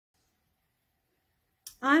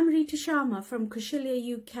I'm Ritu Sharma from Kaushalya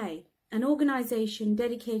UK, an organisation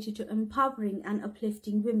dedicated to empowering and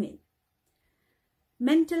uplifting women.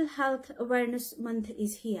 Mental Health Awareness Month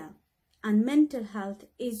is here, and mental health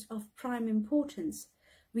is of prime importance.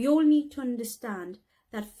 We all need to understand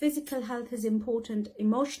that physical health is important,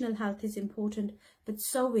 emotional health is important, but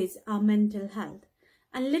so is our mental health.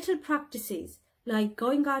 And little practices like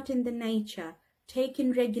going out in the nature,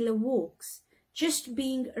 taking regular walks, just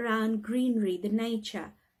being around greenery, the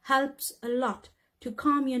nature, helps a lot to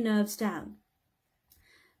calm your nerves down.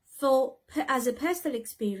 As a personal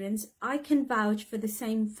experience, I can vouch for the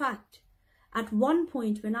same fact. At one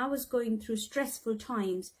point when I was going through stressful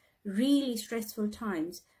times, really stressful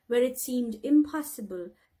times, where it seemed impossible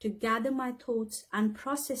to gather my thoughts and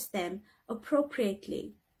process them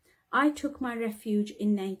appropriately, I took my refuge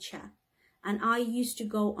in nature, and I used to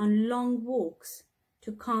go on long walks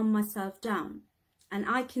to calm myself down. And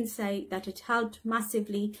I can say that it helped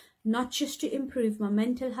massively, not just to improve my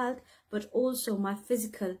mental health, but also my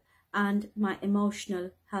physical and my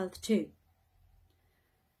emotional health too.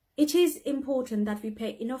 It is important that we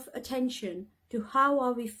pay enough attention to how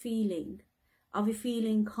are we feeling. Are we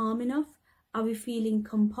feeling calm enough? Are we feeling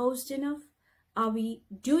composed enough? Are we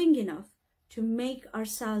doing enough to make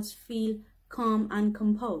ourselves feel calm and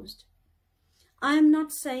composed? I am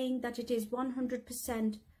not saying that it is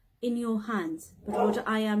 100% in your hands, but what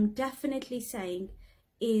I am definitely saying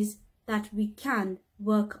is that we can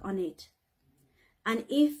work on it. And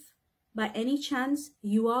if by any chance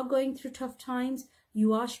you are going through tough times,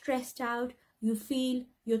 you are stressed out, you feel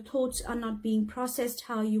your thoughts are not being processed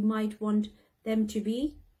how you might want them to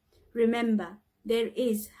be, remember, there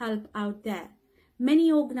is help out there.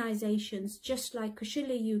 Many organizations, just like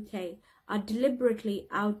Kaushalya UK, are deliberately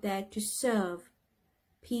out there to serve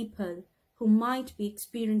people who might be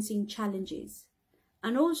experiencing challenges.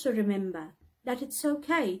 And also remember that it's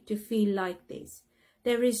okay to feel like this.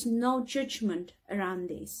 There is no judgment around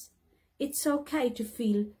this. It's okay to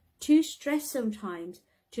feel too stressed sometimes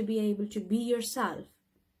to be able to be yourself.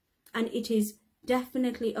 And it is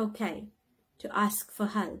definitely okay to ask for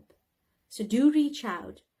help. So do reach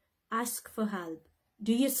out, ask for help,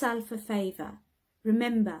 do yourself a favor.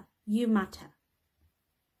 Remember, you matter.